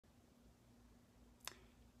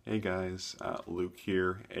Hey guys, Luke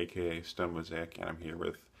here, aka Stone Mosaic, and I'm here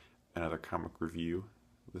with another comic review,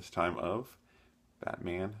 this time of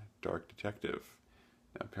Batman Dark Detective.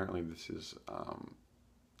 Now, apparently this is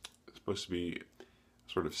supposed to be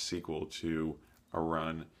a sort of sequel to a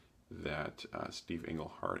run that Steve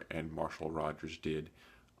Englehart and Marshall Rogers did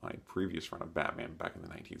on a previous run of Batman back in the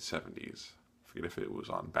 1970s. I forget if it was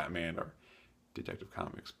on Batman or Detective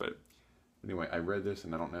Comics, but anyway, I read this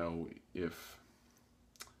and I don't know if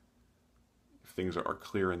things are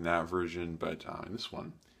clear in that version, but in this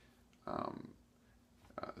one,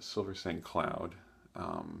 Silver St. Cloud,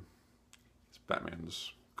 it's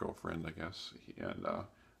Batman's girlfriend, I guess, and I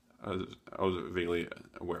was vaguely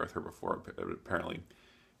aware of her before, but apparently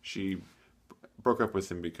she broke up with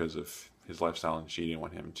him because of his lifestyle, and she didn't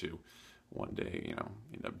want him to one day,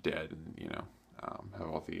 end up dead, and have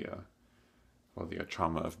all the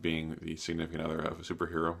trauma of being the significant other of a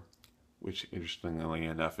superhero, which, interestingly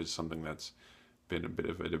enough, is something that's been a bit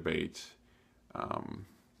of a debate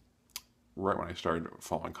right when I started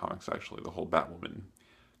following comics, actually, the whole Batwoman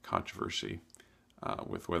controversy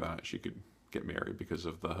with whether or not she could get married because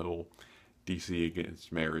of the whole DC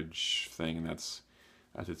against marriage thing. That's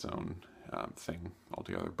its own thing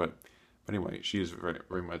altogether. But anyway, she is very,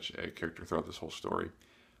 very much a character throughout this whole story.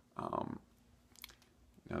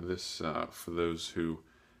 Now this, for those who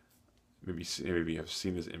maybe have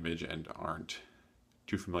seen this image and aren't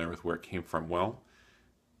too familiar with where it came from, well,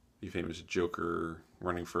 the famous Joker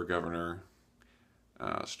running for governor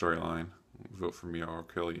storyline, "Vote for me or I'll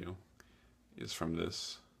kill you," is from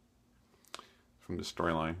this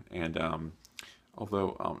storyline. And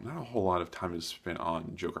although not a whole lot of time is spent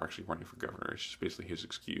on Joker actually running for governor, it's just basically his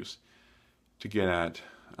excuse to get at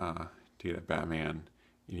Batman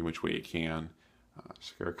any which way he can.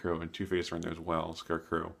 Scarecrow and Two-Face are in there as well.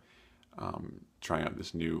 Scarecrow trying out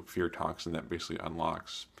this new fear toxin that basically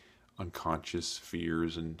unlocks unconscious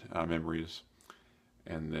fears and memories,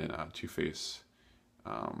 and then Two-Face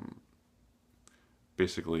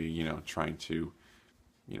basically trying to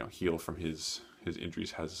heal from his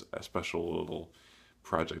injuries, has a special little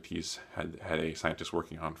project he's had a scientist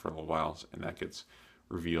working on for a little while, and that gets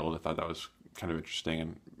revealed. I thought that was kind of interesting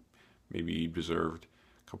and maybe deserved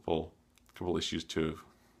a couple issues to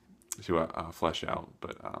flesh out,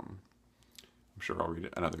 but I'm sure I'll read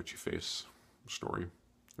another Two-Face story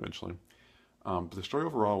eventually. But the story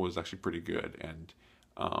overall was actually pretty good, and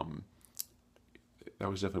that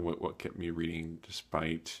was definitely what kept me reading,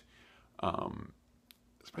 despite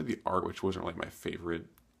the art, which wasn't really my favorite.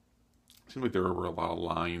 It seemed like there were a lot of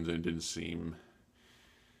lines, and it didn't seem,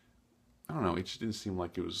 I don't know, it just didn't seem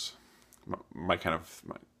like it was my kind of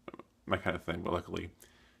thing. But luckily,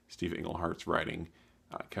 Steve Englehart's writing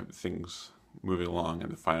kept things moving along,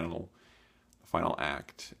 and the final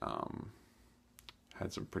act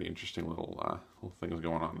had some pretty interesting little things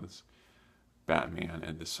going on. This Batman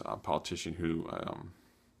and this politician who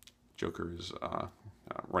Joker is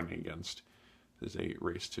running against. There's a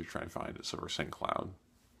race to try and find a Silver St. Cloud.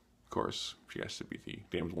 Of course, she has to be the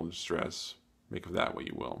damsel in distress. Make of that what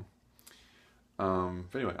you will.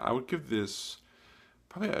 But anyway, I would give this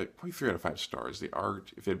probably 3 out of 5 stars. The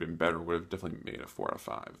art, if it had been better, would have definitely made a 4 out of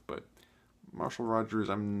 5. But Marshall Rogers,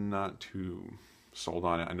 I'm not too sold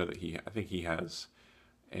on it. I know that I think he has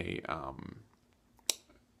a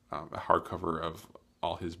hardcover of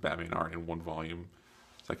all his Batman art in one volume.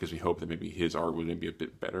 So that gives me hope that maybe his art was maybe a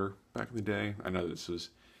bit better back in the day. I know this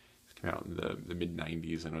came out in the mid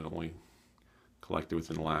 '90s, and it was only collected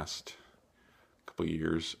within the last couple of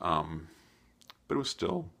years. But it was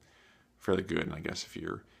still fairly good. And I guess if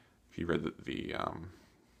you read the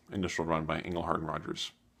initial run by Englehart and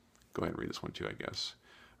Rogers, go ahead and read this one too, I guess.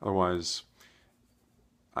 Otherwise,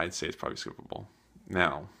 I'd say it's probably skippable.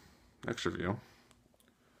 Now, next review.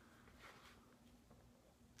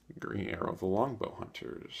 Green Arrow, The Longbow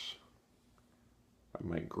Hunters by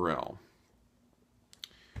Mike Grell.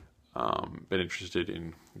 Been interested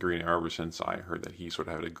in Green Arrow ever since I heard that he sort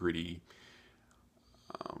of had a gritty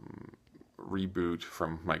reboot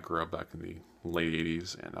from Mike Grell back in the late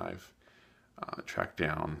 80s, and I've tracked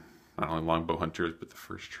down not only Longbow Hunters, but the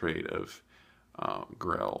first trade of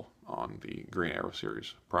Grell on the Green Arrow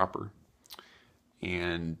series proper.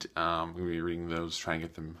 And I'm going to be reading those, trying to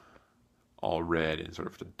get them all read and sort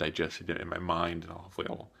of digesting it in my mind, and hopefully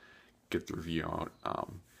I'll get the review out.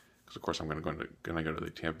 Because of course I'm going to go to the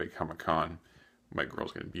Tampa Bay Comic-Con. Mike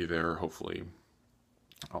Grell's going to be there. Hopefully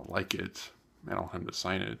I'll like it, and I'll have him to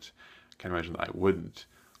sign it. I can't imagine that I wouldn't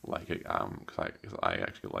like it, because I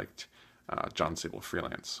actually liked John Sable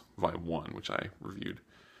Freelance Volume 1, which I reviewed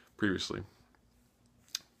previously.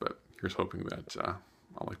 But here's hoping that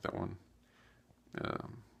I'll like that one.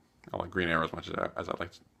 I like Green Arrow as much as I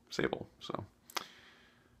like Sable. So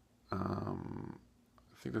I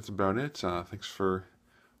think that's about it. Thanks for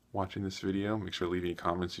watching this video. Make sure to leave any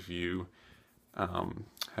comments if you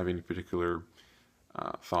have any particular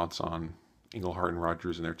thoughts on Englehart and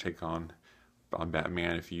Rogers and their take on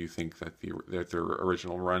Batman. If you think that their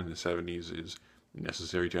original run in the 70s is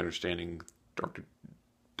necessary to understanding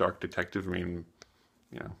Dark Detective. I mean,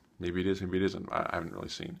 maybe it is, maybe it isn't. I haven't really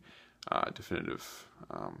seen a definitive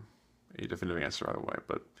answer either way.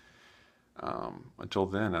 But until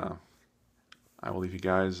then, I will leave you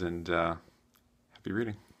guys, and happy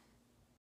reading.